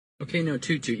Okay, now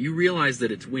Toot Toot, you realize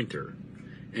that it's winter,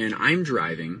 and I'm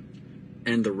driving,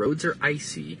 and the roads are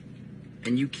icy,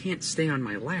 and you can't stay on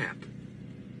my lap.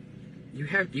 You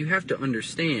have to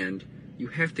understand, you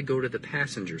have to go to the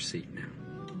passenger seat now.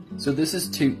 So this is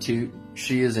Toot Toot.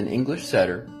 She is an English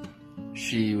setter.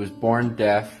 She was born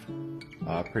deaf,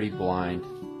 pretty blind.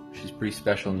 She's pretty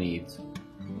special needs.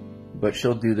 But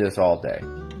she'll do this all day.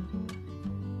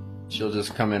 She'll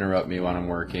just come interrupt me when I'm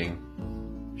working.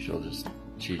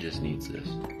 She just needs this.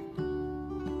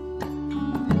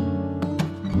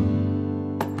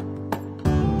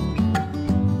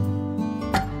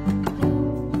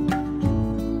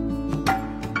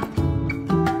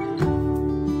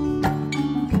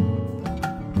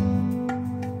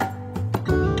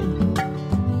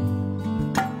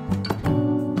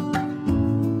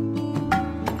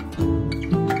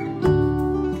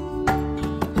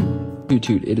 Toot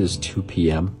Toot, it is 2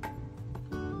 p.m.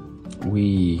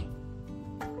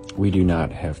 We do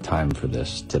not have time for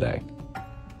this today.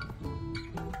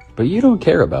 But you don't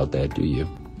care about that, do you?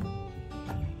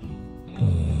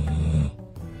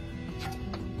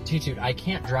 Toot Toot, I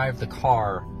can't drive the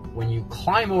car when you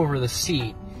climb over the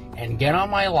seat and get on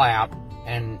my lap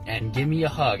and give me a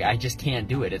hug. I just can't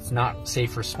do it. It's not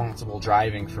safe, responsible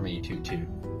driving for me, Toot Toot.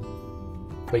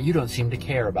 But you don't seem to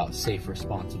care about safe,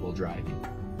 responsible driving.